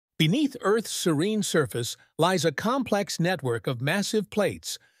Beneath Earth's serene surface lies a complex network of massive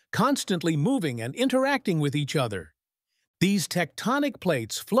plates, constantly moving and interacting with each other. These tectonic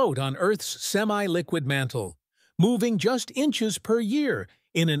plates float on Earth's semi-liquid mantle, moving just inches per year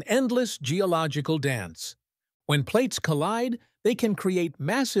in an endless geological dance. When plates collide, they can create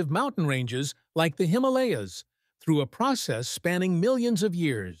massive mountain ranges like the Himalayas, through a process spanning millions of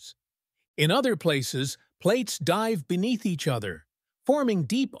years. In other places, plates dive beneath each other, forming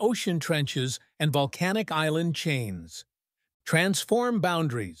deep ocean trenches and volcanic island chains. Transform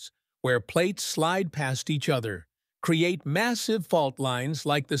boundaries, where plates slide past each other, create massive fault lines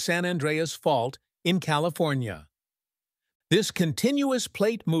like the San Andreas Fault in California. This continuous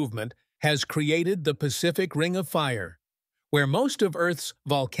plate movement has created the Pacific Ring of Fire, where most of Earth's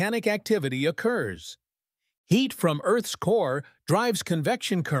volcanic activity occurs. Heat from Earth's core drives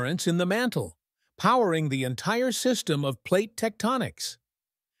convection currents in the mantle, powering the entire system of plate tectonics.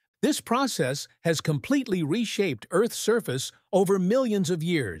 This process has completely reshaped Earth's surface over millions of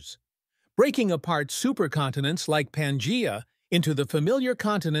years, breaking apart supercontinents like Pangaea into the familiar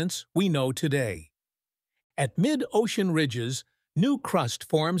continents we know today. At mid-ocean ridges, new crust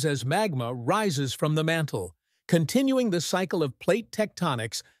forms as magma rises from the mantle, continuing the cycle of plate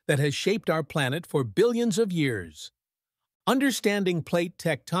tectonics that has shaped our planet for billions of years. Understanding plate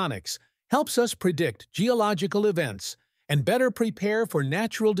tectonics helps us predict geological events and better prepare for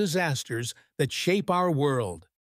natural disasters that shape our world.